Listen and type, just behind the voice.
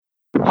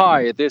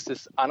Hi, this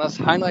is Anders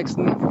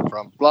Heinrichsen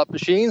from Blood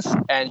Machines,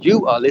 and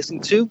you are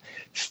listening to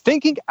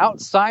Thinking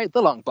Outside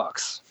the Long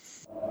Box.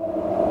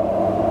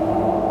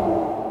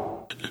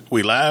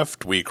 We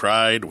laughed, we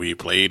cried, we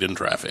played in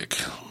traffic.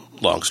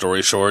 Long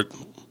story short,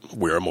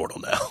 we're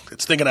immortal now.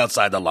 It's Thinking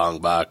Outside the Long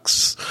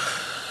Box.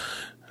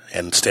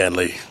 And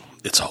Stanley,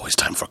 it's always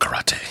time for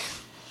karate.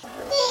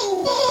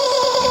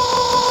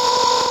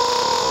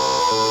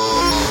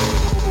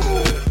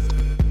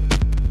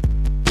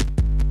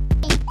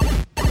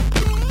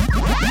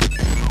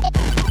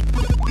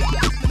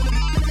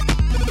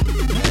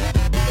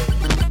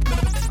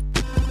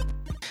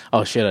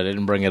 Oh shit, I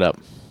didn't bring it up.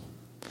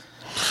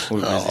 We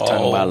were busy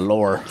talking about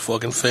lore.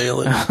 Fucking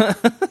failing.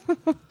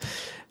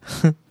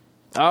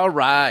 All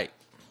right.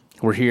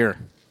 We're here.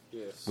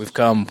 Yes. We've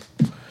come.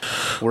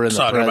 We're in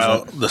talking the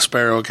present. about the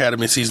Sparrow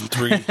Academy Season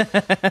 3.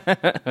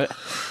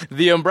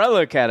 The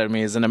Umbrella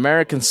Academy is an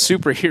American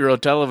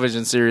superhero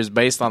television series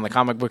based on the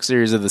comic book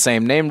series of the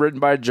same name, written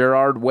by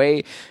Gerard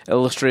Way,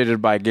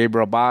 illustrated by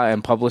Gabriel Ba,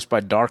 and published by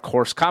Dark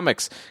Horse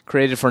Comics.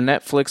 Created for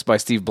Netflix by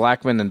Steve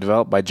Blackman and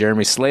developed by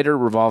Jeremy Slater,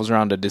 revolves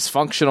around a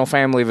dysfunctional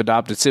family of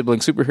adopted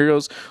sibling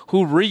superheroes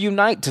who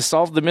reunite to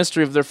solve the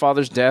mystery of their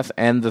father's death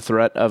and the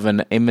threat of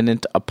an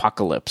imminent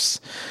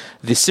apocalypse.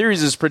 The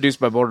series is produced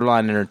by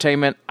Borderline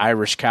Entertainment,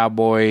 Irish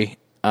Cowboy,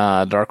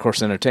 Dark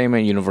Horse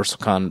Entertainment, Universal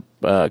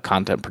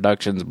Content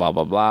Productions, blah,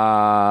 blah,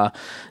 blah.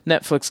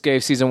 Netflix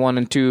gave Season 1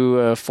 and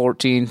 2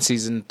 14.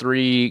 Season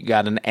 3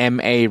 got an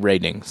MA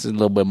rating. It's a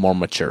little bit more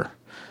mature.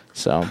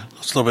 So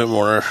It's a little bit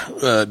more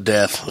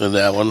death in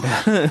that one.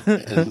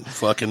 And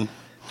fucking,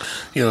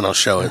 you don't know,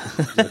 show it.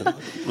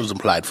 It was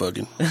implied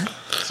fucking.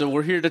 So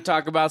we're here to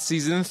talk about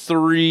Season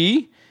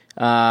 3.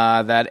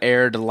 That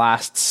aired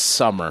last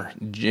summer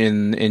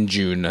in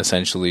June,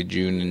 essentially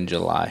June and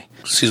July.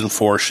 Season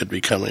 4 should be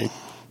coming.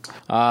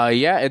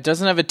 Yeah, it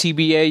doesn't have a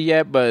TBA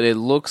yet, but it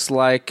looks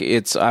like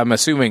I'm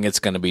assuming it's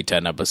going to be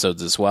 10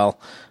 episodes as well,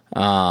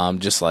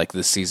 just like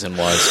this season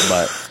was.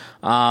 But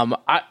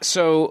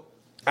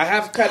I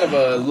have kind of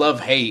a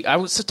love-hate. I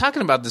was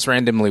talking about this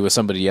randomly with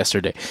somebody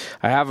yesterday.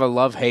 I have a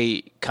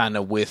love-hate kind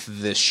of with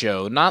this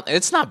show.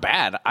 It's not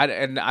bad.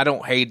 I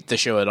don't hate the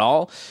show at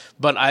all.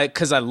 But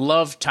because I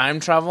love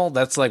time travel,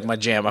 that's like my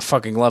jam. I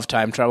fucking love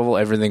time travel,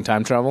 everything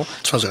time travel.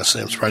 So I was going to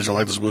say, I'm surprised you don't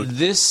like this book.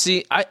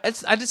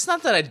 It's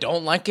not that I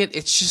don't like it.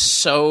 It's just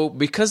so,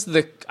 because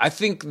I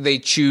think they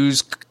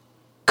choose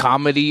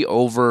comedy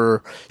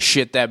over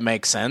shit that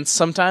makes sense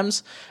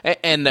sometimes,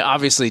 and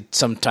obviously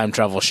some time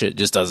travel shit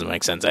just doesn't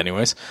make sense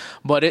anyways,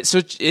 but it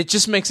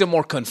just makes it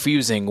more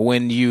confusing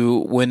when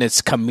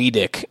it's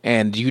comedic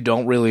and you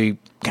don't really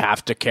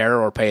have to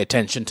care or pay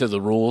attention to the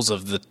rules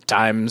of the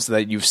times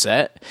that you've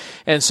set.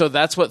 And so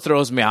that's what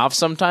throws me off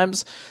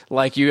sometimes.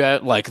 Like you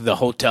have like the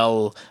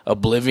Hotel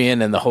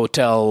Oblivion and the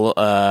Hotel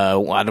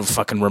I don't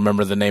fucking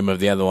remember the name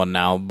of the other one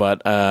now,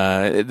 but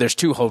there's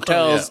two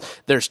hotels.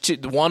 There's two.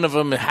 One of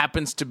them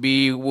happens to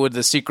be with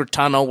the secret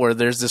tunnel where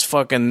there's this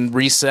fucking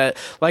reset.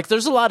 Like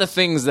there's a lot of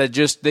things that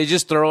they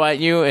just throw at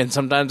you, and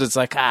sometimes it's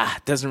like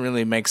it doesn't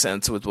really make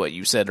sense with what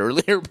you said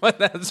earlier, but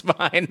that's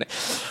fine.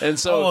 And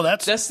so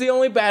that's the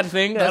only bad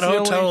thing. That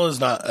hotel is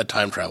not a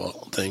time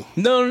travel thing.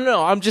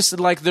 No. I'm just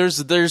like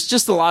there's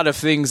just a lot of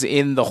things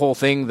in the whole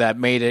thing that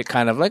made it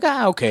kind of like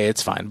okay,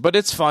 it's fine, but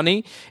it's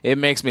funny. It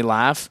makes me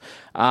laugh.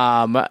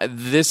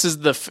 This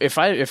is if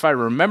I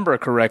remember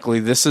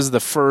correctly, this is the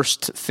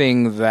first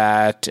thing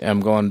that I'm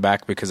going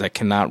back because I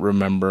cannot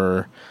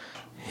remember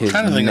his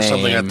name. I'm trying to think of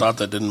something I thought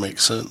that didn't make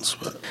sense.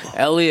 But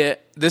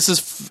Elliot, this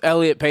is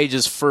Elliot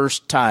Page's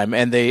first time,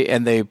 and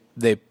they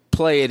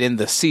play it in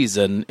the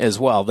season as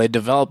well. They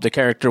developed a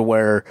character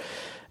where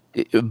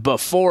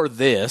before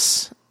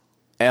this,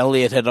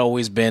 Elliot had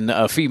always been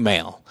a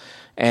female,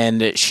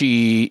 and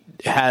she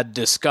had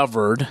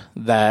discovered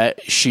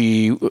that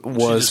she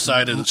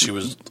decided that she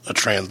was a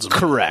trans woman.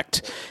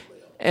 Correct.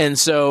 And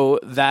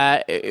so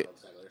that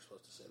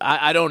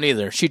I don't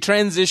either. She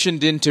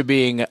transitioned into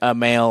being a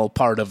male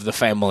part of the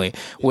family,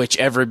 which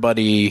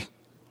everybody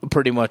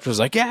pretty much was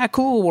like, yeah,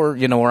 cool,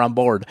 we're on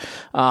board.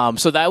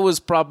 So that was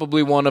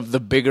probably one of the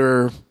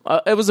bigger.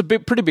 It was a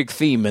pretty big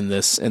theme in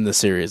the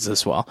series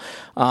as well.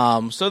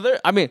 So there,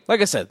 I mean,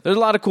 like I said, there's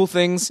a lot of cool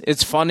things.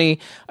 It's funny.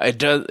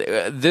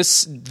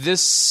 This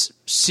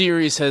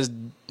series has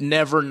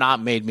never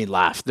not made me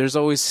laugh. There's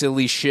always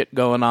silly shit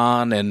going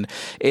on, and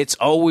it's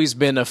always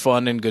been a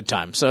fun and good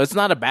time. So it's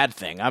not a bad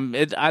thing.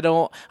 I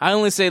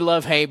only say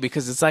love hate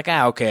because it's like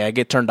okay, I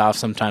get turned off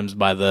sometimes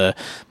by the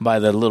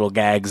little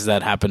gags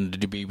that happen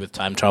to be with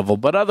time travel,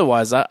 but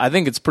otherwise I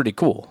think it's pretty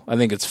cool. I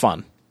think it's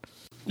fun.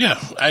 Yeah,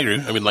 I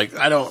agree. I mean, like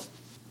not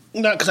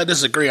because I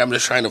disagree. I'm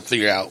just trying to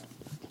figure out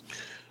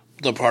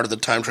the part of the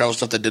time travel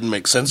stuff that didn't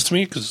make sense to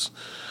me because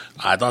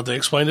I thought they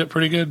explained it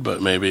pretty good,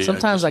 but maybe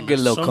sometimes I get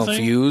a little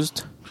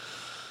confused.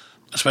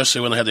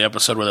 Especially when they had the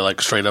episode where they like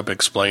straight up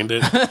explained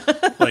it,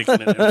 like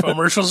in an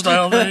infomercial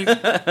style thing.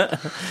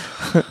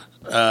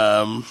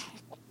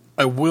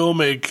 I will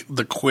make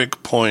the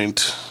quick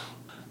point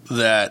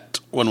that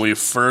when we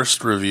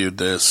first reviewed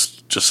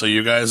this, just so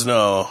you guys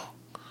know,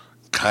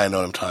 kind of know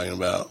what I'm talking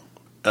about.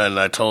 And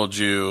I told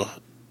you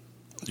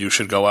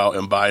should go out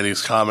and buy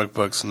these comic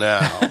books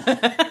now.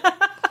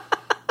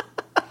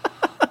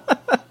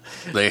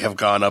 They have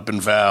gone up in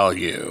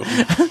value.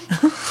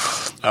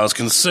 I was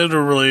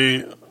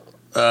considerably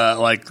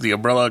like the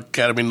Umbrella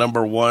Academy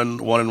number 1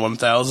 in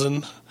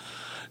 1,000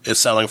 is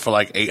selling for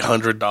like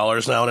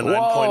 $800 now in a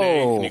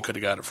 9.8, and you could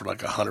have got it for like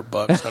 $100,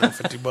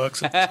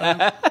 $150 at the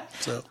time.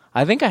 So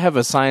I think I have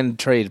a signed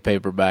trade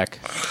paperback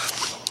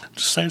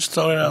just saying, just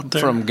throwing it out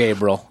there from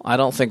Gabriel. I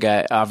don't think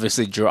I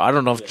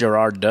don't know if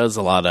Gerard does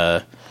a lot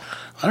of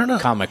I don't know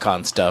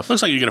Comic-Con stuff.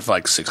 Looks like you get it for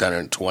like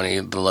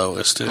 $620, the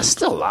lowest. That's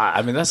still a lot.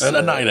 I mean, that's and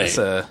a 9.8. That's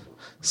a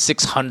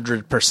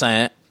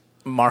 600%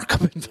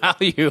 markup in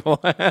value.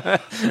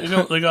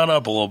 They got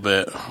up a little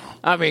bit.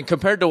 I mean,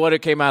 compared to what it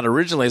came out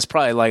originally, it's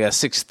probably like a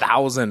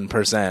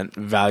 6,000%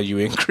 value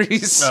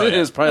increase. Oh,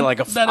 yeah. It's probably like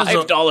a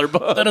 $5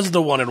 book. That is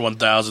the 1 in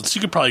 1,000, so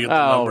you could probably get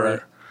the number. Right.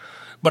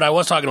 But I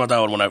was talking about that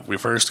one when we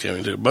first came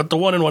into it. But the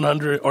 1 in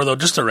 100, or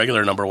just the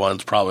regular number one,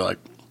 is probably like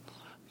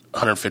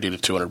 $150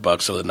 to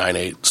 $200, so the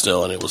 9.8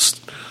 still, and it was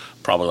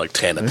probably like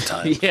 10 at the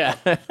time. Yeah.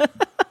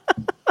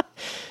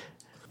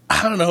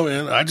 I don't know,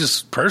 man. I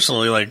just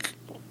personally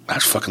I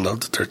just fucking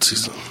love the third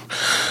season.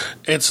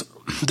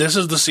 This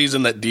is the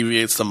season that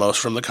deviates the most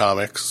from the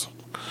comics.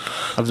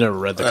 I've never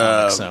read the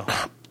comics,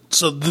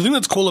 So the thing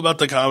that's cool about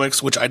the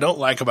comics, which I don't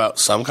like about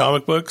some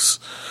comic books,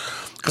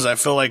 because I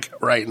feel like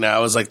right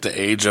now is like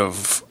the age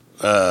of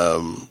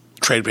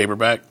trade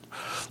paperback,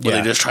 where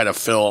they just try to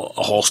fill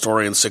a whole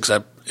story in 6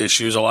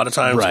 issues a lot of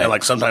times, right. And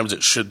like sometimes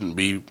it shouldn't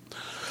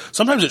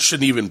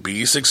even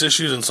be 6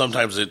 issues, and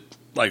sometimes it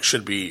like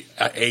should be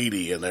at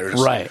 80, and they're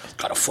just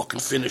gotta fucking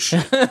finish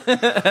it.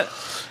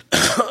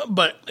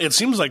 But it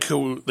seems like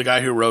the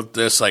guy who wrote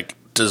this like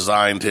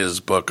designed his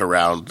book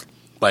around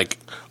like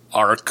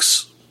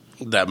arcs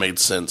that made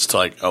sense to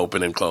like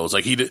open and close.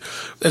 Like he did.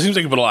 It seems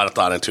like he put a lot of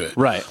thought into it,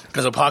 right?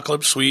 Because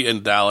Apocalypse Suite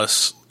and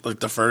Dallas, like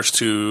the first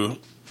 2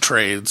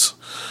 trades,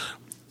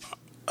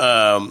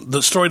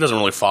 the story doesn't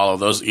really follow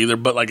those either,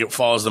 but like it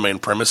follows the main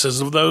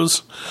premises of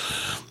those,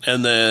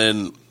 and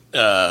then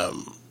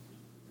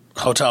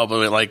Hotel,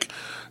 but like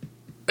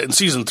in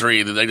season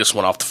 3, they just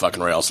went off the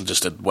fucking rails and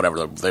just did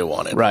whatever they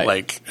wanted. Right.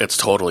 Like it's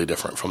totally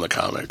different from the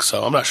comic.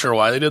 So I'm not sure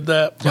why they did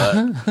that, but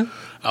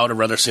I would have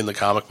rather seen the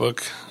comic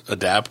book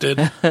adapted.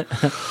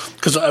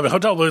 Because I mean,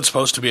 Hotel Blood's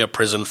supposed to be a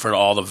prison for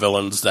all the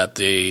villains that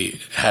they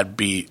had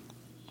beat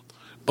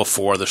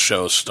before the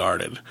show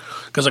started.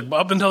 Because like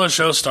up until the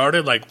show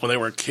started, like when they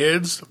were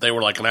kids, they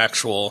were like an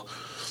actual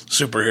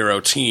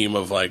superhero team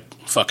of like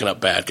fucking up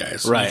bad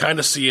guys. Right. You kind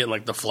of see it in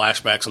like the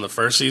flashbacks in the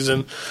first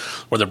season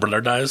where their brother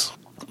dies.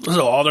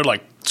 So all their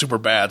like super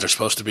bads are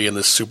supposed to be in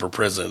this super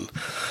prison,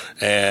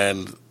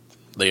 and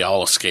they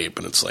all escape,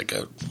 and it's like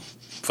a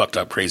fucked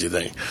up crazy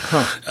thing.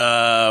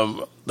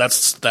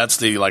 That's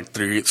the like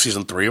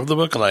season 3 of the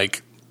book. And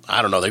like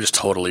I don't know, they just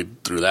totally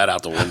threw that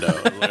out the window.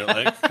 They're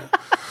like,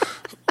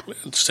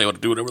 just say what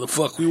to do whatever the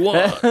fuck we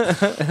want.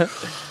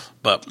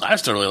 But I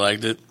still really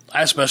liked it.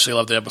 I especially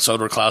loved the episode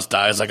where Klaus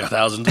dies like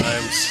 1,000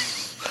 times.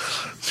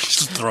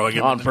 Just throwing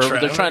him on in the purpose.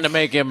 They're trying to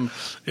make him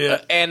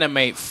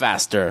animate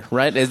faster,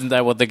 right? Isn't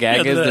that what the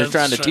gag is? They're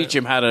trying to teach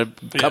him how to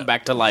come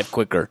back to life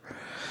quicker.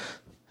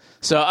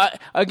 So,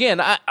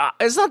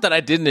 it's not that I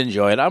didn't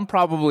enjoy it. I'm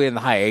probably in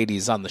the high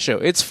 80s on the show.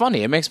 It's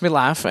funny. It makes me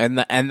laugh, and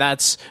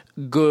that's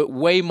good,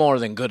 way more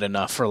than good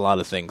enough for a lot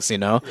of things, you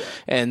know? Yeah.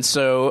 And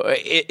so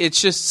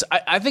it's just,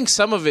 I think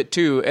some of it,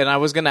 too, and I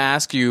was going to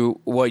ask you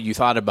what you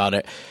thought about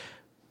it.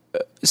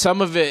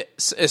 Some of it,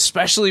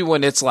 especially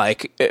when it's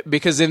like,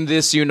 because in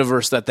this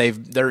universe that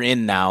they're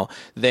in now,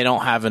 they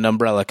don't have an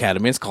Umbrella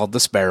Academy. It's called the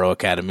Sparrow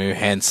Academy,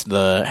 hence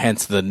the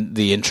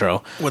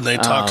intro. When they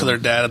talked to their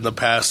dad in the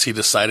past, he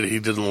decided he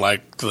didn't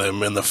like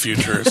them in the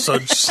future, so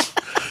just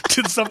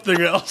did something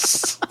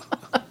else.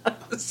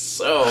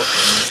 So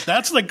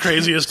that's the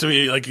craziest to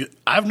me. Like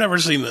I've never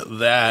seen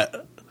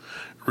that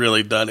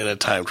really done in a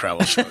time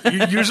travel show.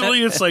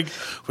 Usually it's like,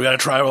 we gotta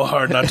try real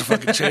hard not to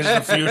fucking change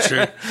the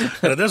future.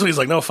 And at this one he's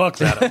like, no, fuck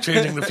that, I'm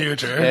changing the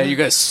future. Yeah, you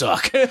guys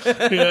suck.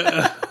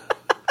 Yeah.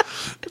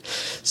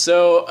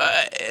 So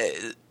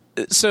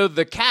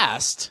the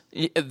cast,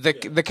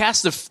 the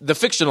cast of the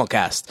fictional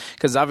cast,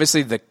 because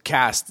obviously the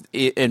cast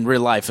in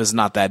real life is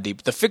not that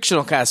deep. The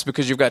fictional cast,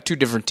 because you've got 2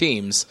 different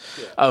teams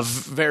of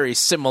very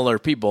similar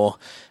people,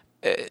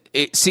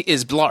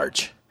 is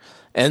large.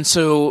 And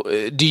so,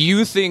 do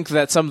you think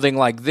that something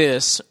like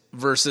this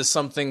versus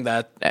something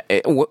that,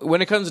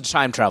 when it comes to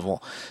time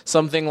travel,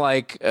 something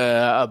like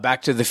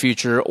Back to the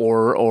Future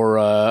or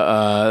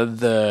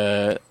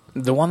the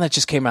one that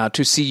just came out,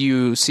 to see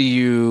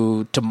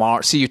you tomorrow,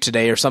 see you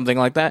today, or something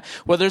like that,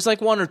 where there's like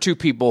 1 or 2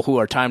 people who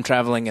are time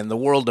traveling and the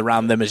world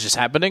around them is just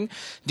happening?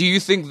 Do you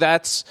think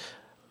that's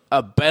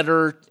a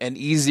better and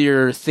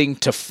easier thing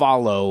to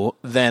follow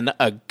than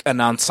an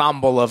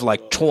ensemble of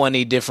like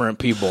 20 different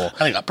people?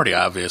 I think pretty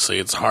obviously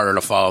it's harder to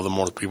follow the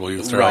more people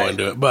you throw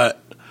into it.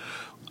 But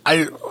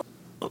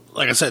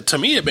like I said, to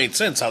me it made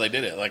sense how they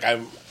did it. Like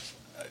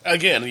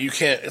you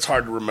can't, it's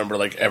hard to remember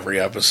like every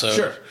episode.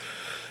 Sure.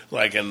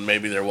 Like, and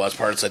maybe there was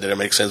parts that didn't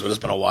make sense, but it's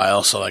been a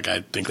while, so like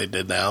I think they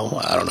did now.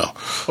 I don't know.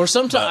 Or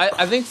sometimes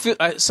I think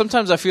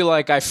sometimes I feel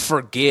like I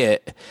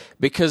forget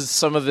because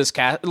some of this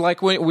cast,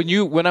 like when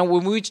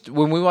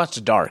we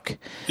watched Dark.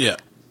 Yeah.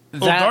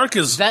 Dark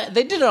is that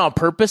they did it on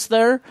purpose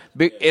there.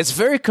 It's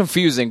very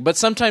confusing, but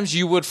sometimes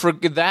you would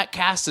forget that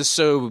cast is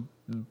so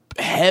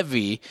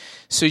heavy,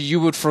 so you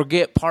would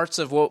forget parts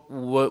of what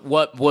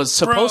was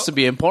supposed to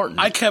be important.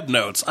 I kept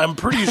notes. I'm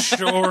pretty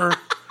sure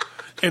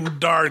in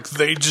Dark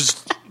they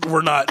just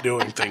were not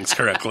doing things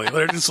correctly.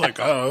 They're just like,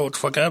 oh, what the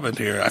fuck happened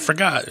here? I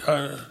forgot.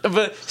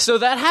 But so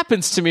that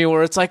happens to me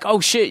where it's like,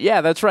 oh shit,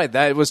 yeah, that's right.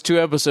 That was 2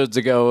 episodes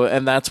ago,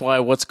 and that's why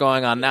what's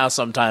going on now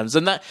sometimes.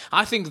 And that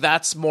I think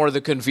that's more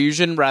the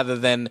confusion rather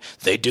than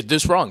they did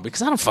this wrong,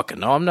 because I don't fucking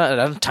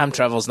know. Time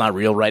travel is not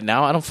real right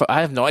now.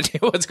 I have no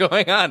idea what's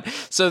going on.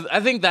 So I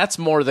think that's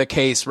more the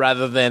case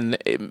rather than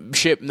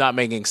shit not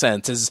making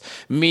sense. Is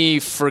me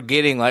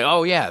forgetting like,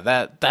 oh yeah,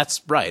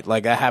 that's right.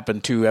 Like that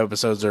happened 2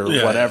 episodes or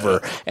whatever.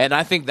 Yeah. And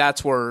I think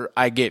that's where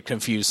I get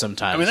confused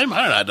sometimes. I mean, they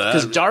might not do that.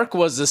 Because Dark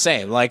was the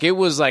same. Like, it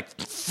was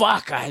like,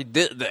 fuck, I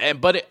did.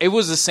 But it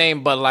was the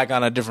same, but like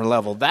on a different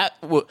level.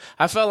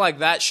 I felt like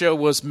that show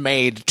was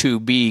made to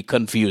be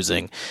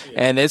confusing. Yeah.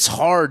 And it's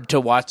hard to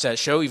watch that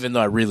show, even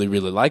though I really,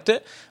 really liked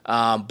it.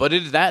 But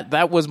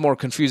that was more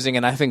confusing,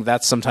 and I think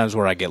that's sometimes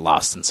where I get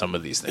lost in some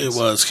of these things. It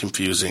was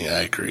confusing,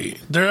 I agree.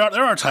 There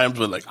are times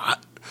when, like,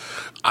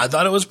 I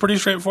thought it was pretty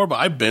straightforward, but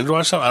I binge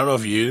watched something. I don't know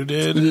if you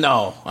did.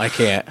 No, I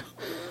can't.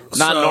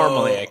 Not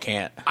normally, I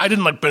can't. I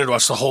didn't like binge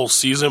watch the whole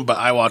season, but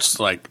I watched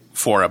like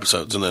 4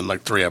 episods and then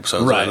like 3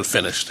 episodes and then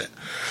finished it.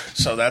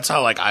 So that's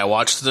how like I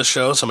watched the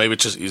show. So maybe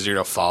it's just easier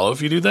to follow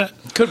if you do that.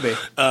 Could be.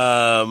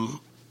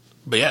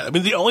 But yeah, I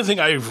mean, the only thing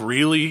I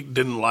really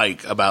didn't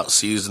like about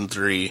season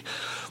 3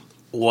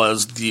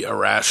 was the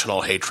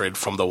irrational hatred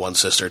from the one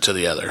sister to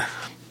the other.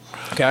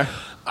 Okay.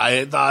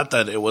 I thought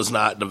that it was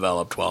not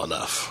developed well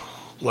enough.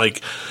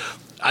 Like,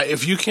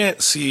 if you can't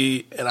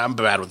see, and I'm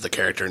bad with the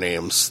character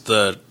names,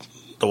 the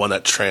one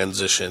that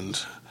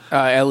transitioned.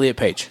 Elliot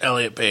Page.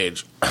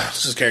 This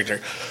is his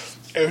character.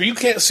 If you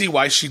can't see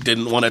why she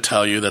didn't want to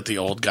tell you that the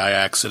old guy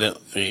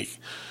accidentally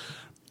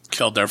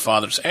killed their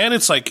fathers, and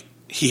it's like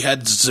he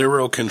had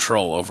zero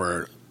control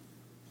over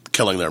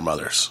killing their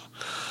mothers.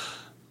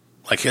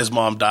 Like, his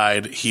mom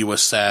died. He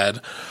was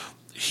sad.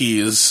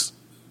 He's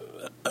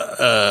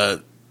a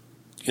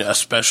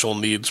special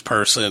needs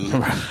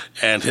person,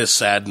 and his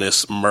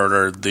sadness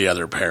murdered the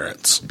other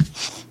parents.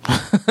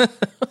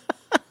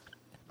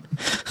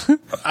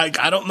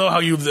 I don't know how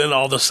you then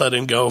all of a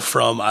sudden go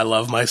from I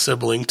love my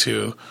sibling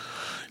to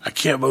I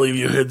can't believe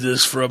you hid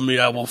this from me,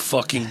 I will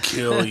fucking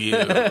kill you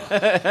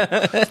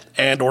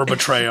and or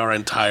betray our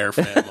entire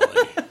family.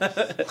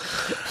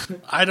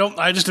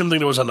 I just didn't think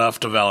there was enough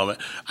development.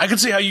 I could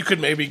see how you could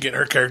maybe get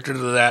her character to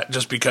that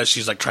just because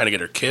she's like trying to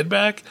get her kid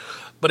back,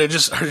 but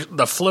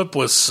the flip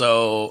was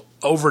so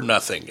over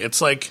nothing. It's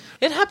like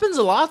it happens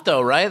a lot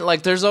though, right?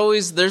 Like there's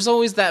always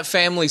that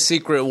family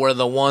secret where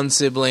the one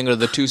sibling or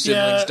the 2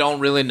 siblings don't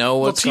really know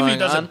what's going on. TV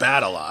does it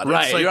bad a lot.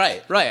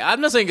 Right.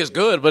 I'm not saying it's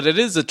good, but it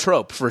is a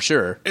trope for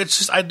sure. It's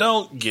just I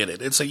don't get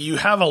it. It's like you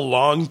have a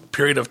long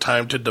period of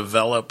time to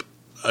develop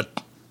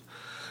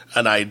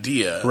an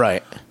idea,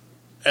 right?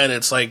 And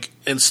it's like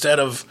instead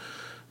of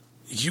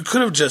you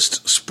could have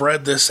just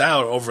spread this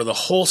out over the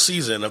whole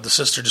season of the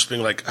sister just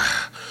being like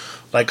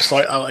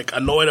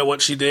annoyed at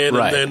what she did,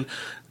 and then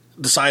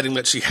deciding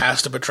that she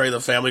has to betray the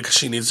family because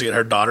she needs to get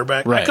her daughter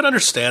back. Right. I could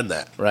understand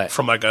that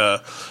from like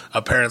a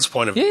parent's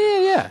point of view.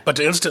 Yeah. But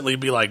to instantly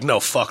be like, no,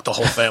 fuck the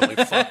whole family,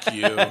 fuck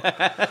you.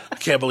 I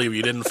can't believe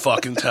you didn't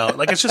fucking tell.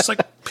 Like, it's just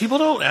like, people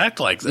don't act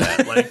like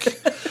that. Like,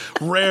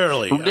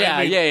 rarely.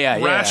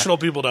 Rational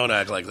people don't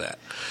act like that.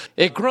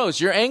 It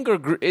grows. Your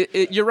anger,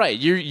 you're right.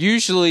 You're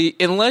usually,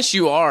 unless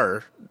you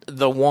are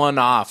the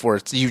one-off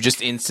where you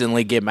just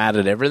instantly get mad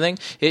at everything,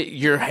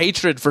 your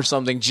hatred for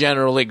something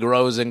generally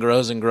grows and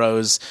grows and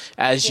grows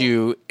as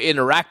you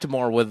interact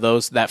more with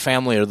that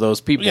family or those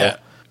people. Yeah,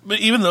 but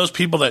even those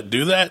people that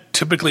do that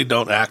typically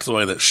don't act the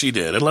way that she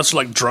did, unless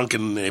they're like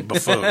drunken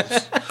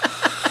buffoons.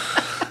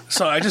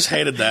 So I just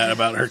hated that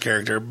about her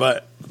character,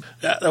 but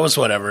that was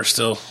whatever.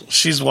 Still,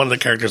 she's one of the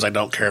characters I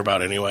don't care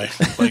about anyway.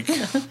 Like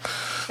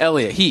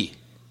Elliot,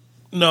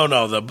 No,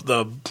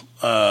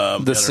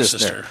 the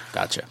sister.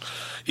 Gotcha.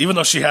 Even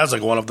though she has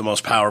like one of the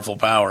most powerful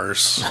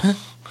powers,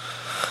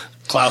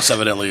 Klaus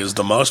evidently is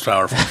the most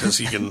powerful because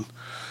he can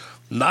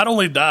not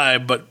only die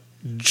but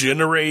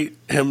generate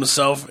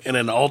himself in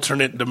an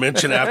alternate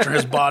dimension after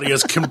his body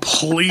is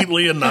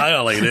completely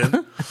annihilated.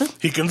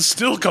 He can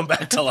still come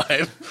back to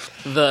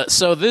life.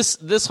 So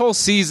this whole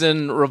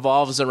season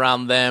revolves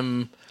around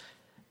them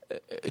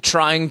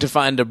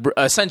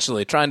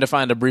essentially trying to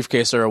find a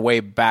briefcase or a way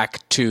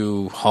back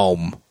to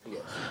home.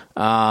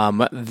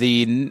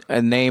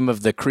 name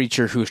of the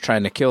creature who's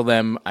trying to kill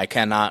them, I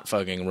cannot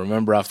fucking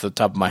remember off the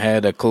top of my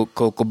head. A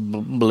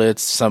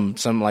blitz,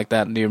 something like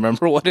that. Do you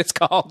remember what it's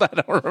called? I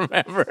don't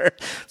remember.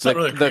 It's not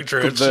really a creature.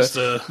 It's just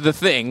the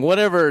thing,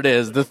 whatever it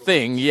is. The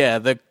thing, yeah.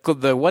 The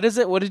what is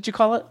it? What did you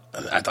call it?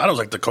 I thought it was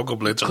like the Cocoa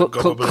Blitz or the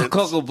Cocoa Blitz.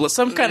 Cocoa Blitz,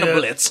 some kind of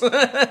blitz.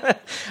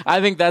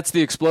 I think that's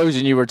the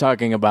explosion you were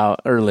talking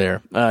about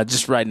earlier.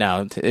 Just right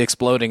now,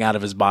 exploding out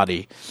of his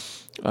body.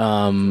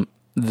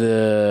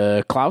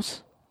 The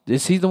Klaus.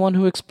 Is he the one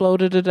who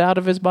exploded it out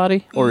of his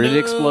body? Or it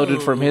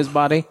exploded from his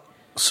body?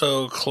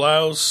 So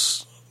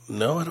Klaus,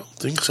 no, I don't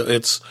think so.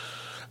 It's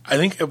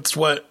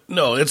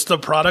the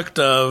product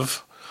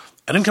of,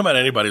 it didn't come out of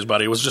anybody's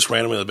body. It was just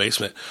randomly in the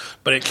basement.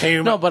 But it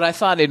came. No, but I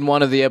thought in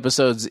one of the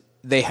episodes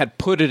they had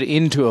put it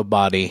into a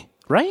body,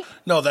 right?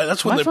 No,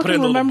 that's when they put it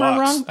in the little box.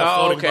 Wrong? A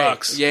floating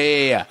box.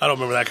 Yeah. I don't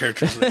remember that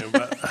character's name,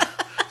 but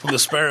from the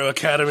Sparrow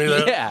Academy,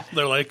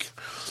 they're like,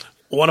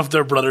 one of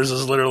their brothers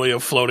is literally a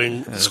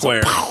floating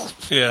square.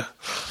 Yeah.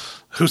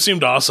 Who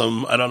seemed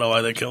awesome. I don't know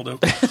why they killed him.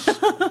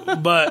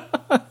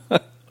 But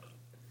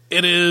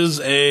it is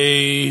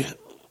a,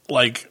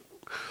 like,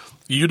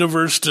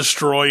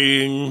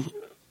 universe-destroying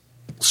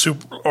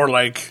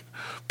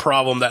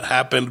problem that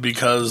happened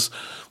because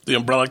the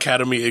Umbrella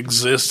Academy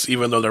exists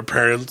even though their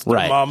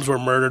moms were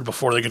murdered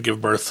before they could give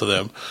birth to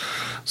them.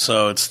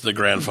 So it's the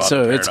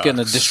grandfather paradox. It's going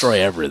to destroy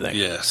everything.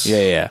 Yes.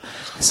 Yeah.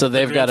 So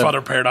they've got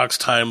grandfather paradox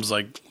times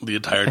like the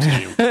entire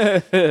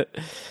team.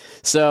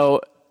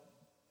 So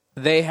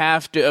they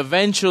have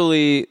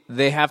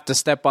to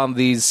step on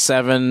these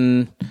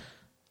 7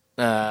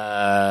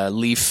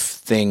 leaf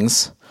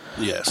things.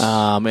 Yes.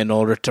 In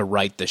order to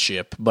right the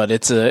ship, but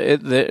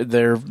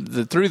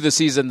through the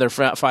season they're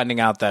finding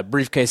out that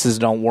briefcases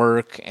don't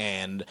work,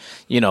 and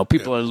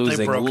people are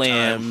losing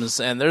limbs,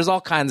 and there's all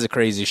kinds of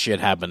crazy shit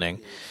happening,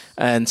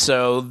 and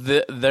so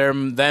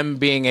them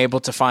being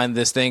able to find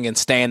this thing and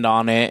stand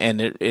on it,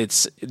 and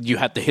you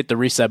have to hit the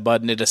reset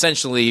button. It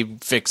essentially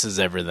fixes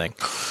everything.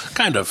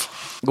 Kind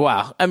of.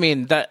 Wow. I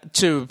mean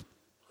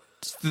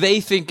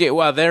they think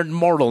they're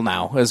mortal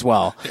now as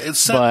well. It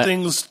set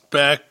things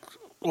back.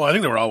 Well, I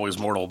think they were always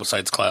mortal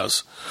besides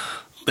Klaus.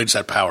 They just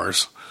had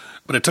powers.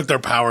 But it took their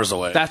powers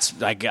away. That's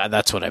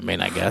what I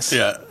mean, I guess.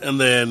 Yeah. And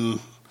then...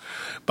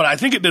 But I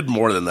think it did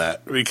more than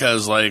that.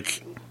 Because,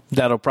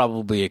 that'll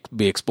probably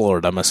be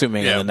explored, I'm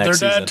assuming, in the next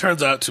season. Their dad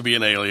turns out to be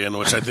an alien,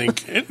 which I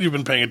think, if you've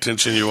been paying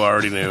attention, you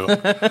already knew.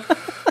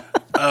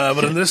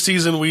 But in this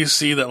season, we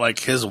see that,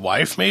 his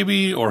wife,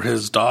 maybe, or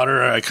his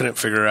daughter, I couldn't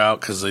figure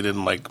out because they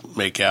didn't,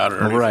 make out or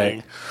anything.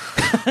 Right.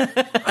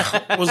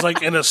 Was,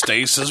 in a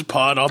stasis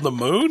pod on the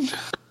moon.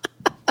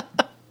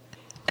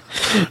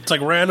 It's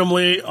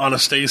randomly on a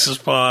stasis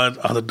pod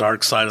on the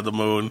dark side of the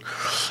moon.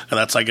 And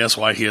that's, I guess,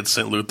 why he had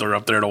sent Luther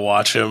up there to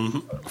watch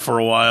him for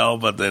a while,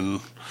 but then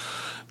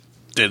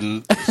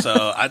didn't.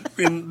 So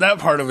that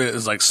part of it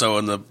is so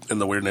in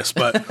the weirdness.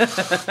 But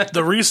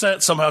the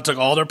reset somehow took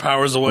all their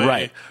powers away,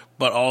 right,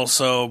 but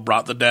also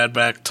brought the dad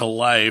back to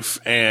life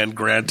and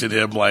granted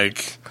him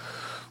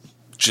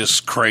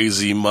just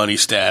crazy money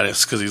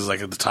status because he's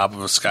at the top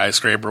of a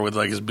skyscraper with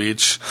his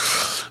beach.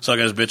 So I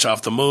got his bitch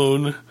off the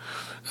moon.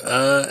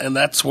 And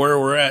that's where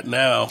we're at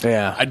now.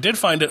 Yeah. I did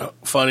find it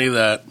funny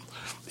that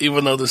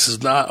even though this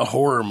is not a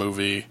horror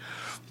movie,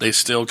 they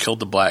still killed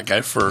the black guy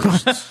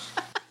first.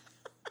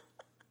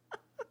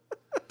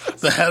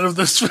 The head of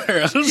the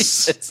sparrows.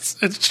 Yes.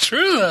 It's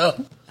true, though.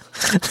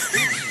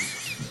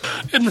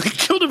 And they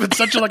killed him in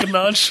such a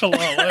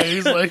nonchalant way.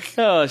 He's like,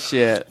 oh,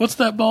 shit. What's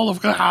that ball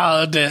of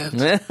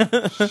dead?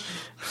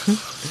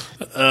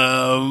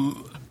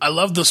 I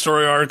love the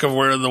story arc of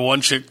where the one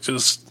chick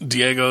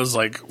Diego's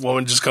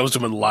woman just comes to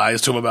him and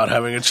lies to him about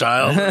having a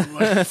child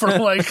for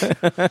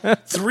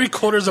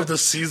 3/4 of the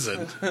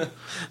season.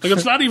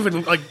 It's not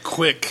even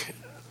quick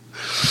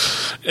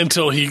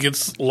until he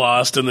gets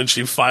lost and then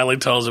she finally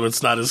tells him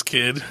it's not his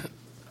kid.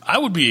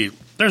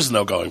 There's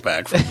no going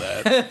back from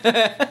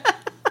that.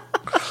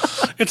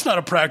 It's not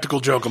a practical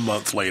joke a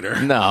month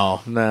later.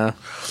 No.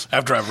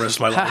 After I've risked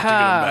my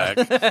life to get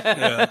him back.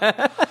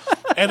 Yeah.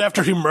 And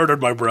after he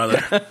murdered my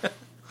brother.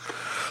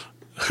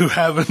 Who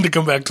happened to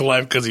come back to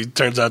life because he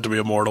turns out to be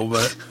immortal,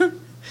 but...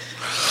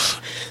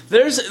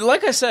 There's,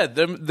 like I said,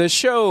 the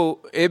show,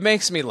 it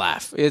makes me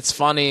laugh. It's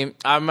funny.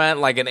 I'm at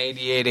an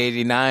 88,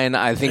 89.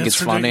 I think it's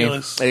funny.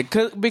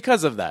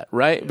 Because of that,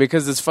 right?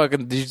 Because it's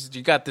fucking,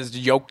 you got this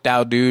yoked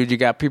out dude. You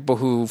got people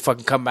who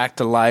fucking come back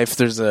to life.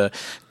 There's a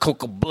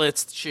Cocoa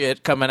Blitz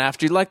shit coming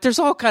after you. There's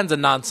all kinds of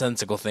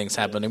nonsensical things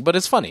happening, but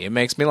it's funny. It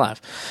makes me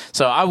laugh.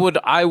 So I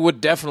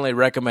would definitely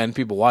recommend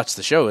people watch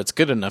the show. It's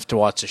good enough to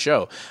watch the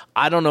show.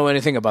 I don't know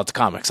anything about the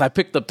comics. I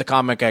picked up the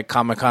comic at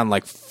Comic-Con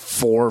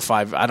 4 or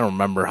 5, I don't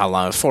remember how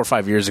long, 4 or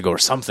 5 years ago or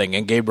something,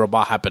 and Gabe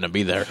Rabat happened to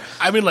be there.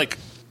 I mean,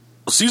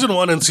 season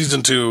 1 and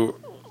season 2,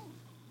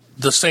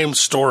 the same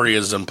story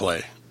is in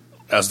play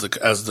as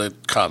the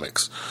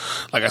comics.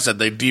 Like I said,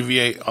 they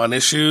deviate on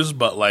issues,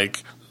 but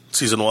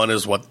season 1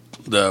 is what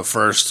the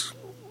first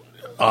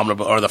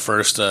omnibus or the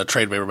first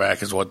trade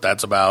paperback is what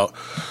that's about.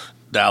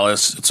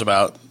 Dallas, it's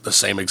about the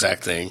same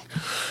exact thing.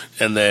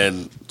 And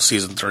then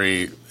season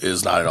 3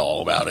 is not at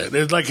all about it.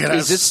 It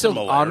has Is it still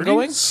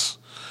ongoing?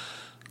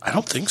 I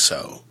don't think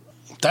so.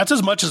 That's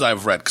as much as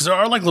I've read, because there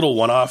are like little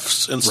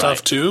one-offs and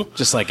stuff too.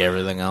 Just like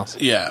everything else.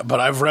 Yeah, but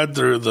I've read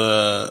through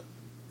the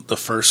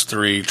first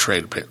 3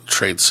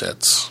 trade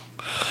sets.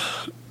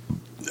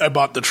 I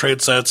bought the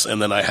trade sets,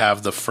 and then I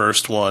have the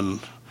first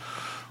one,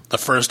 the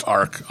first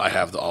arc. I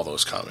have all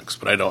those comics,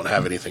 but I don't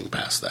have anything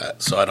past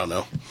that, so I don't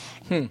know.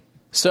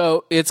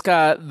 So it's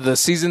got the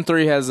season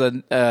 3 has a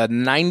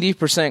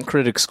 90%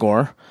 critic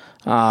score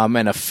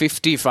and a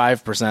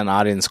 55%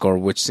 audience score,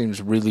 which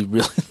seems really,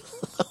 really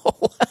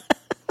low.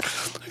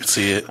 I can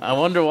see it. I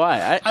wonder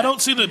why. I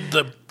don't see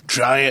the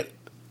giant.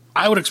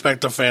 I would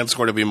expect the fan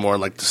score to be more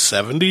in like the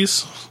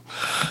 70s,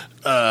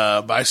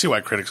 but I see why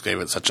critics gave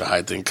it such a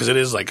high thing, because it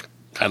is like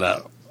kind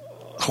of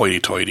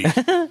hoity-toity.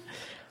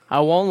 I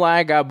won't lie,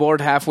 I got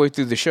bored halfway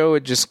through the show.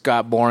 It just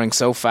got boring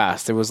so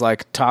fast. It was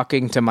like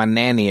talking to my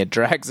nanny. It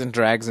drags and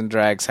drags and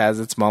drags,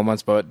 has its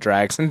moments, but it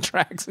drags and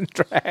drags and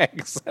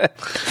drags.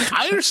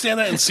 I understand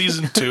that in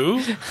season 2.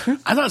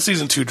 I thought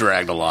season 2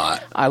 dragged a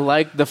lot. I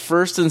like the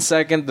first and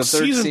second. The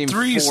third season seemed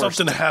 3, forced.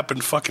 something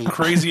happened fucking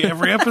crazy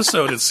every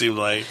episode, it seemed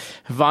like.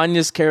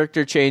 Vanya's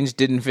character change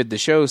didn't fit the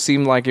show.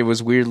 Seemed like it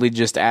was weirdly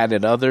just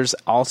added. Others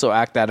also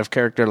act out of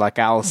character, like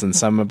Allison.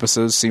 Some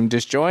episodes seem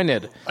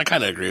disjointed. I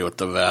kind of agree with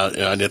the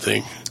Vanya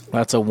thing.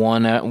 That's a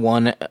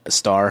one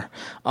star.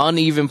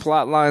 Uneven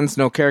plot lines,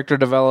 no character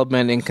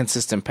development,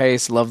 inconsistent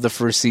pace. Love the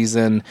first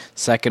season.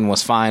 Second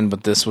was fine,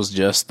 but this was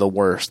just the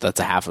worst. That's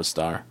a half a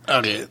star.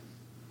 Okay.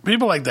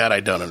 People like that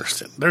I don't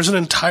understand. There's an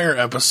entire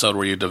episode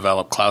where you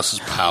develop Klaus's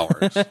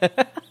powers.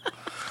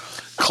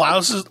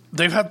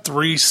 They've had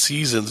 3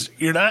 seasons.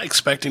 You're not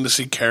expecting to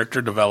see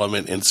character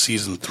development in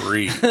season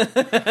 3.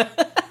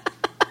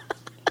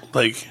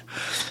 Like,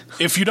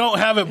 if you don't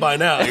have it by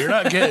now, you're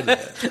not getting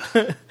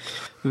it.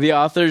 The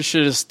authors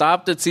should have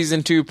stopped at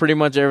season 2. Pretty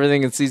much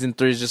everything in season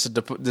 3 is just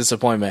a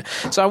disappointment.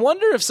 So I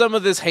wonder if some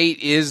of this hate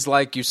is,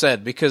 like you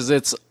said, because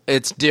it's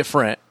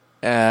different.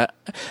 I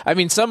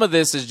mean, some of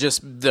this is just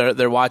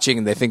they're watching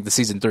and they think the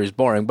season 3 is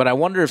boring. But I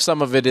wonder if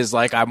some of it is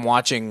like I'm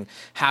watching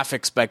half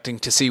expecting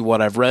to see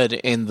what I've read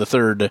in the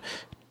third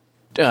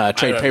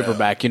trade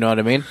paperback. You know what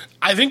I mean?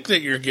 I think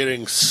that you're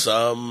getting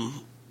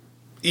some,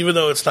 even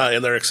though it's not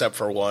in there except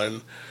for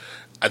one.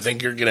 I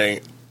think you're getting.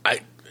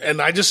 And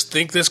I just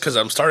think this because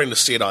I'm starting to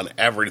see it on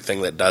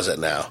everything that does it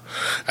now.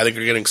 I think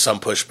you're getting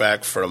some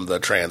pushback from the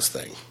trans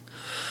thing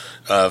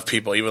of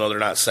people, even though they're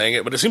not saying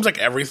it. But it seems like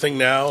everything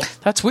now.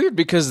 That's weird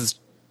because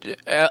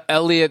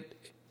Elliot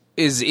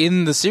is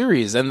in the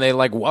series and they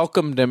like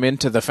welcomed him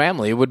into the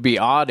family. It would be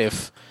odd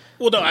if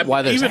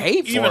why there's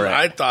hate for it.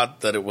 I thought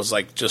that it was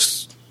like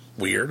just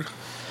weird.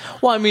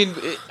 Well, I mean,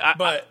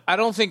 I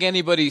don't think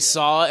anybody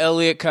saw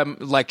Elliot come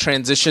like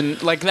transition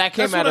like that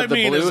came out of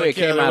the blue. Like, it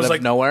came out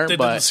of nowhere. It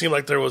didn't seem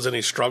like there was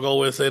any struggle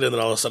with it, and then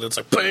all of a sudden it's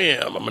like,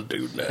 bam! I'm a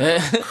dude now.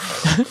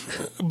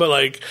 But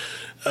like,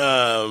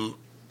 are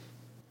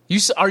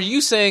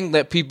you saying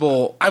that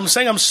people? I'm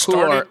saying I'm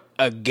starting who are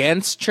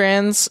against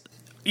trans.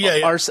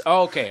 Yeah.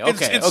 Okay.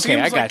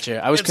 I got you.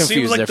 I was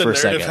confused there for a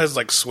second. The narrative has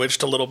like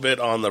switched a little bit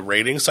on the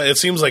rating side. It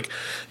seems like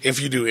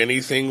if you do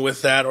anything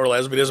with that or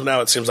lesbianism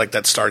now, it seems like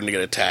that's starting to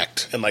get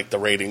attacked in like the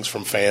ratings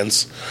from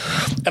fans.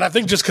 And I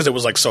think just because it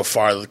was like so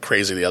far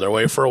crazy the other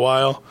way for a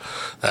while,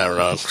 I don't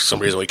know. For some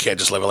reason we can't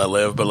just live and let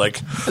live. But like,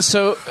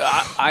 so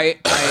I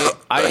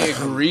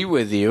agree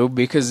with you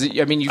because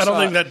I mean I don't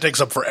think that takes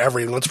up for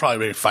everything. That's probably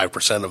maybe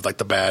 5% of like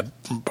the bad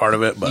part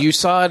of it. But you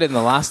saw it in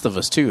The Last of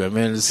Us too. I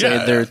mean,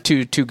 they're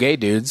two gay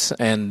dudes.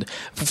 And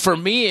for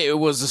me, it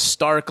was a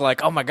stark,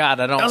 like, oh my God,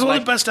 I don't. That was one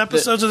of the best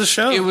episodes of the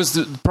show. It was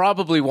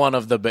probably one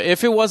of the best.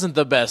 If it wasn't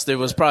the best, it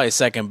was probably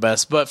second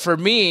best. But for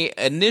me,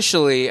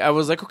 initially, I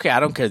was like, okay, I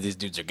don't care if these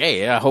dudes are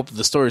gay. I hope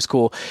the story's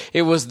cool.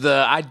 It was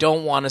I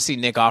don't want to see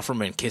Nick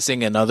Offerman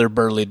kissing another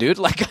burly dude.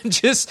 Like, I'm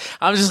just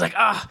like,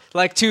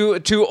 like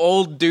two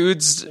old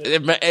dudes.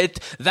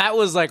 That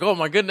was like, oh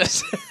my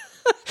goodness.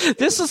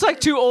 This is like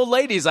 2 old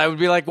ladies. I would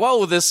be like,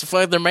 whoa,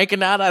 they're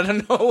making out out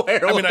of nowhere.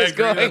 What is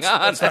going on?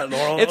 That's not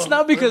normal. It's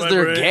not because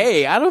they're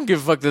gay. I don't give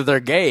a fuck that they're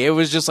gay. It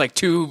was just like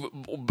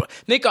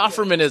Nick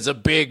Offerman is a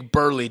big,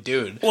 burly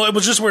dude. Well, it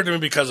was just weird to me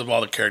because of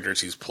all the characters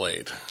he's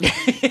played.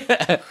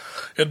 Yeah.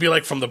 It'd be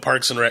like from the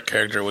Parks and Rec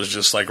character was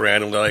just like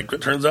randomly like,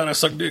 it turns out I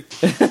suck dick.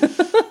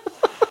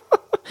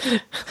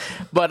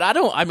 But I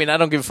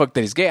don't give a fuck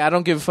that he's gay. I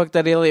don't give a fuck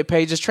that Elliot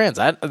Page is trans.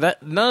 None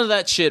of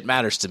that shit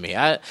matters to me.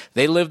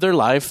 They live their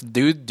life.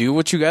 Do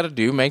what you got to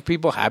do. Make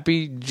people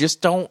happy.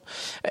 Just don't.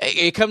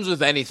 It comes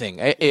with anything.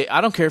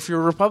 I don't care if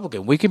you're a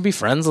Republican. We can be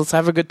friends. Let's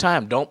have a good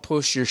time. Don't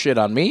push your shit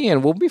on me,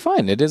 and we'll be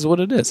fine. It is what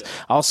it is.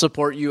 I'll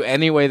support you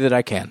any way that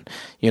I can.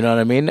 You know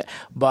what I mean?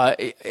 But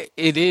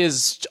it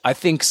is. I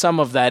think some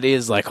of that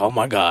is like, oh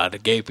my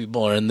God, gay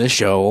people are in this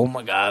show. Oh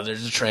my God,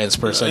 there's a trans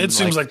person. It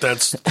seems like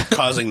that's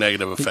causing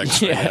negative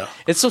effects right now.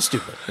 It's so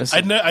stupid.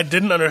 I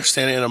didn't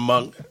understand it in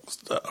Among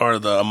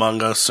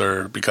Us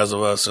or Because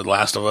of Us or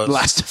Last of Us.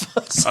 Last of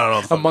Us. I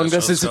don't know. Among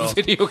Us is a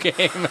video game.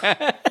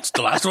 It's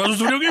The Last of Us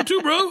is a video game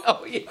too, bro.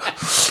 Oh yeah.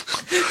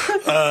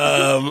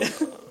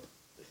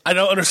 I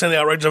don't understand the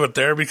outrage of it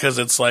there because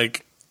it's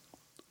like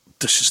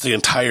this is the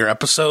entire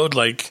episode.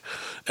 Like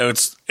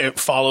it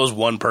follows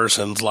one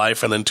person's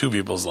life and then two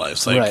people's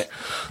lives. Like right.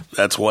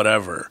 That's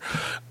whatever.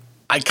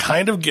 I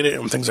kind of get it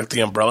in things like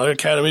the Umbrella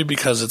Academy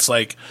because it's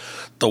like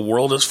the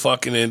world is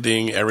fucking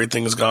ending.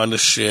 Everything's gone to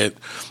shit.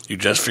 You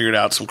just figured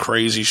out some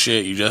crazy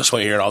shit. You just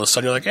went here and all of a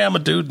sudden you're like, hey, I'm a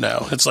dude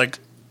now. It's like,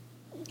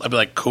 I'd be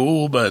like,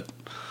 cool, but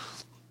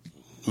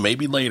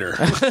maybe later.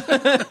 Like, you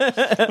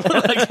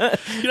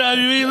know what I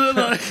mean?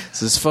 Like, it's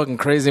this fucking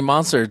crazy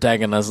monster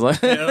attacking us.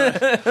 There's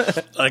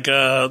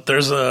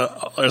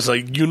a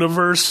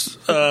universe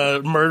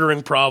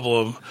murdering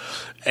problem,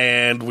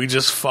 and we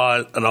just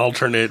fought an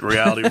alternate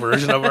reality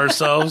version of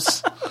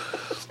ourselves.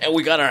 And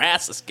we got our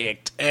asses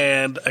kicked.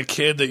 And a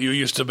kid that you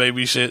used to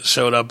babysit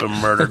showed up and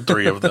murdered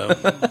 3 of them.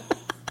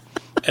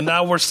 And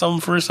now we're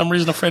for some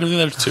reason afraid of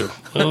the other 2.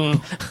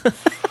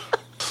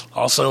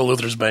 Also,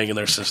 Luther's banging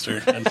their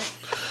sister. And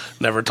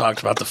never talked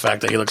about the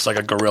fact that he looks like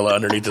a gorilla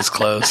underneath his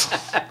clothes.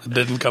 It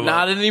didn't come up.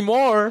 Not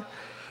anymore.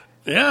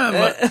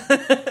 Yeah,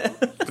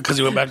 but because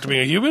he went back to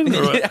being a human?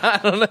 Or what? I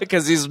don't know,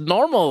 because he's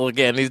normal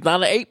again. He's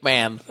not an ape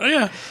man. Oh,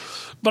 yeah.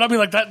 But I mean,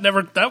 like, that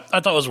I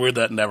thought it was weird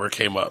that never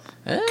came up.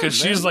 Because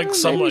she's like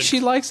maybe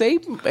she likes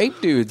ape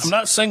dudes. I'm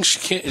not saying she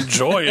can't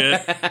enjoy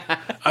it.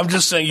 I'm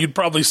just saying you'd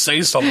probably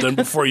say something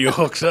before you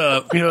hooked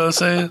up. You know what I'm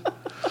saying?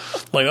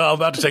 Like, oh, I'm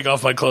about to take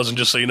off my clothes, and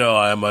just so you know,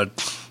 I am a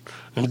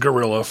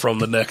gorilla from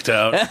the neck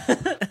down.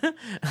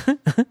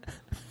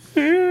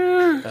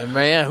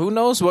 Man, who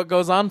knows what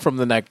goes on from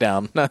the neck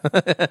down?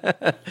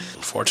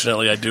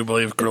 Fortunately, I do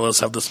believe gorillas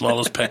have the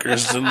smallest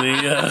peckers in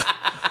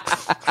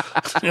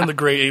the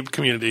gray ape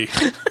community.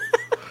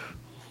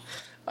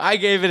 I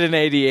gave it an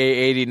 88,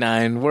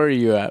 89. Where are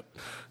you at?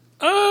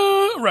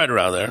 Right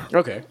around there.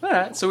 Okay. All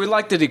right. So we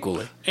liked it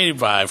equally.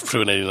 85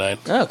 to an 89.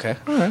 Okay.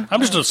 All right.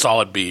 I'm just a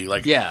solid B.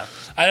 Like, yeah.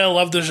 I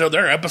love the show.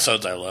 There are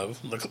episodes I love.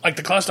 Like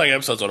the Class 9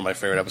 episode is one of my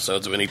favorite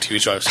episodes of any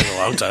TV show I've seen in a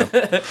long time.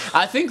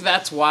 I think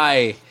that's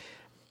why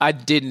I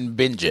didn't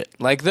binge it.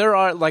 Like, there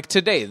are, like,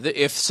 today,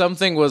 if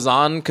something was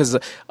on, because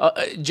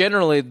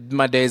generally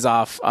my days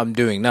off, I'm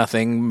doing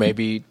nothing.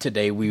 Maybe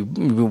today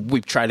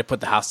we try to put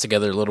the house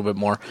together a little bit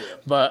more.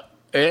 But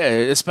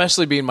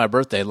especially being my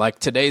birthday, like,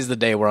 today's the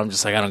day where I'm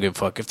just like, I don't give a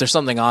fuck. If there's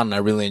something on and I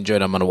really enjoy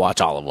it, I'm going to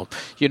watch all of them.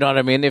 You know what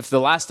I mean? If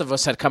The Last of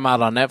Us had come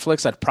out on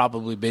Netflix, I'd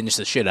probably binge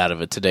the shit out of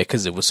it today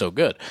because it was so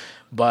good.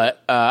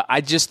 But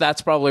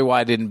that's probably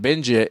why I didn't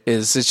binge it,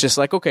 is it's just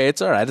like, okay,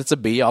 it's all right. It's a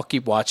B. I'll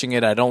keep watching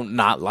it. I don't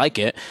not like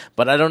it,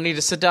 but I don't need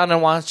to sit down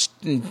and watch,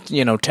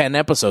 10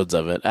 episodes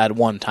of it at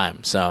one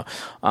time. So,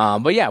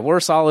 but yeah, we're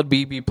a solid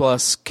B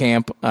plus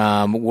camp.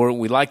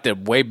 We liked it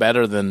way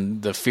better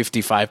than the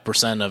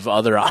 55% of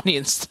other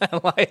audience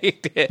that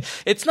liked it.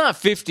 It's not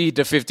 50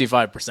 to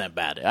 55%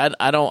 bad.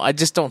 I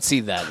just don't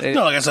see that.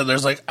 No, like I said,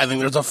 I think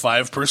there's a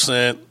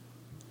 5%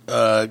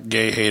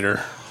 gay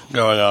hater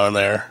going on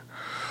there.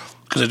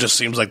 Because it just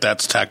seems like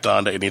that's tacked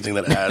on to anything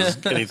that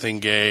has anything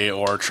gay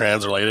or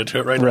trans related to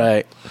it right now.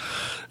 Right.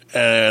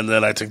 And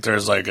then I think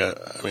there's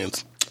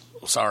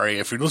sorry,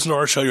 if you listen to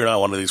our show, you're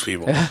not one of these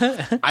people.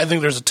 I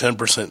think there's a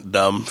 10%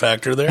 dumb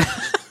factor there.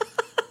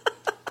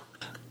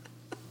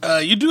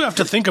 You do have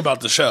to think about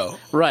the show.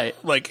 Right.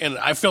 Like, and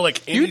I feel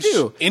like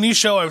any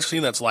show I've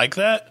seen that's like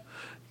that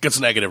gets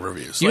negative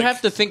reviews. You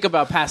have to think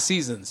about past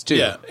seasons, too.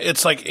 Yeah,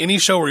 it's like any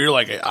show where you're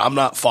like, I'm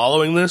not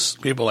following this.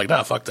 People are like,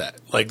 nah, fuck that.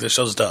 Like, this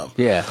show's dumb.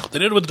 Yeah. They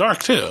did it with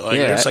Dark, too. Like,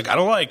 it's like, I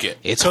don't like it.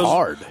 It's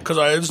hard. Because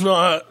it's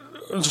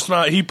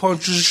not he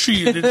punches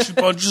she, and she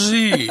punches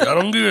he. I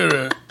don't get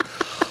it.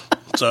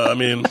 So, I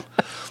mean,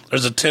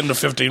 there's a 10 to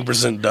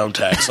 15% dumb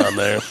tax on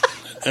there.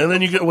 And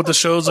then you get what the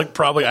show's like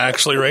probably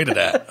actually rated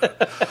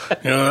at.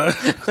 You know?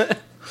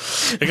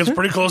 It gets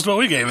pretty close to what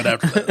we gave it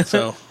after that,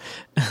 so...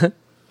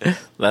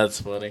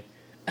 That's funny.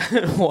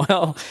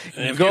 Well,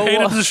 and if you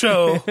hated the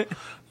show,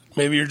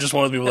 maybe you're just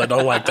one of the people that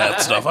don't like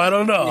that stuff. I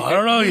don't know. I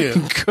don't know you.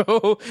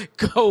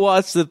 Go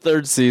watch the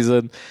 3rd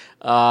season.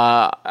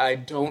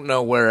 I don't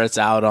know where it's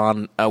out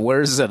on. Where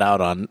is it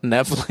out on?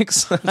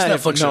 Netflix? I have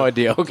Netflix no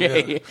idea.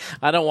 Okay. Yeah.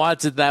 I don't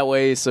watch it that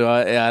way, so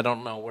I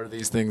don't know where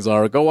these things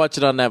are. Go watch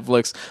it on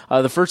Netflix.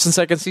 The 1st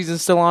and 2nd season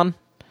still on?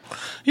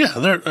 Yeah,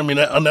 on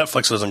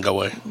Netflix it doesn't go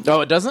away.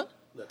 Oh, it doesn't?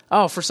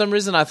 Oh, for some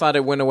reason I thought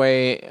it went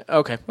away.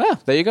 Okay, well,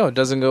 there you go. It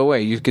doesn't go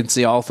away. You can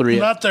see all 3.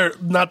 Not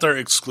their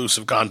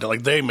exclusive content.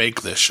 Like, they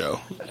make this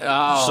show.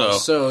 Oh,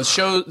 so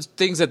show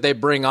things that they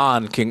bring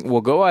on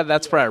will go.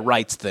 That's probably a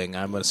rights thing,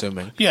 I'm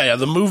assuming. Yeah.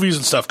 The movies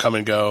and stuff come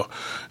and go,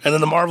 and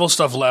then the Marvel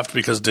stuff left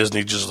because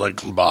Disney just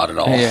bought it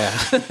all. Yeah.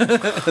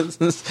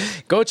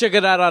 Go check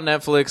it out on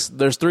Netflix.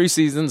 There's 3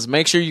 seasons.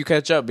 Make sure you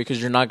catch up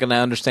because you're not going to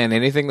understand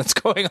anything that's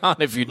going on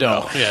if you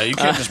don't. No, yeah, you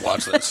can't just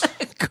watch this.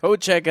 Go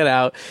check it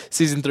out.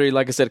 Season 3,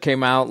 like I said,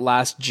 came out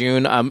last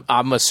June.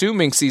 I'm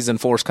assuming season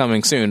 4 is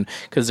coming soon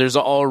because there's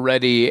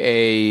already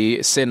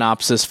a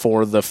synopsis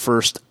for the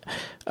first.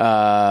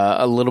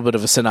 A little bit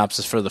of a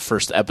synopsis for the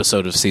first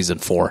episode of season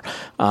 4.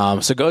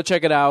 So go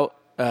check it out.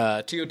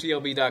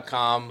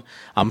 TOTLB.com.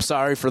 I'm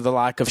sorry for the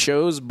lack of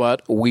shows,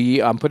 but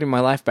I'm putting my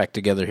life back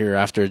together here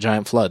after a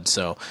giant flood.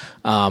 So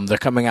they're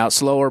coming out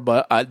slower,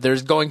 but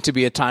there's going to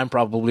be a time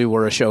probably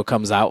where a show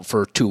comes out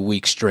for 2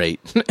 weeks straight,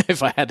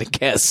 if I had to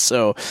guess.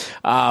 So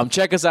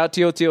check us out,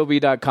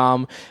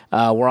 TOTLB.com.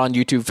 We're on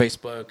YouTube,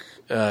 Facebook,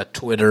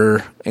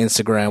 Twitter,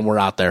 Instagram. We're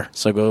out there.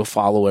 So go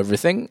follow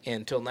everything.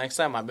 Until next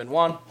time, I've been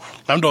Juan.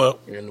 I'm Doyle.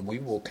 And we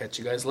will catch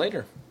you guys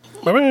later.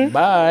 Bye-bye.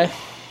 Bye.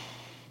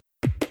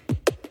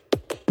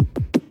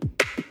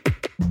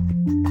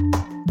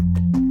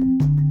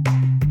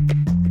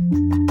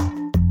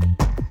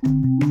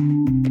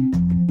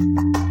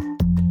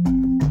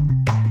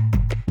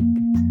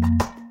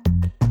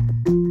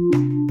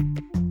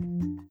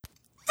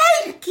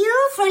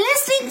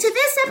 To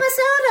this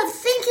episode of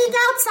Thinking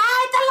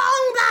Outside the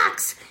Long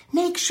Box.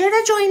 Make sure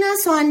to join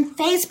us on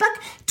Facebook,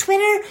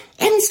 Twitter,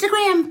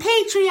 Instagram,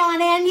 Patreon,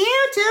 and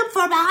YouTube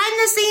for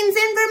behind-the-scenes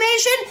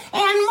information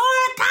and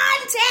more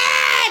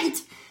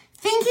content.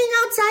 Thinking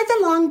Outside the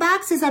Long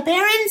Box is a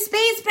Barren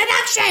Space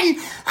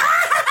production.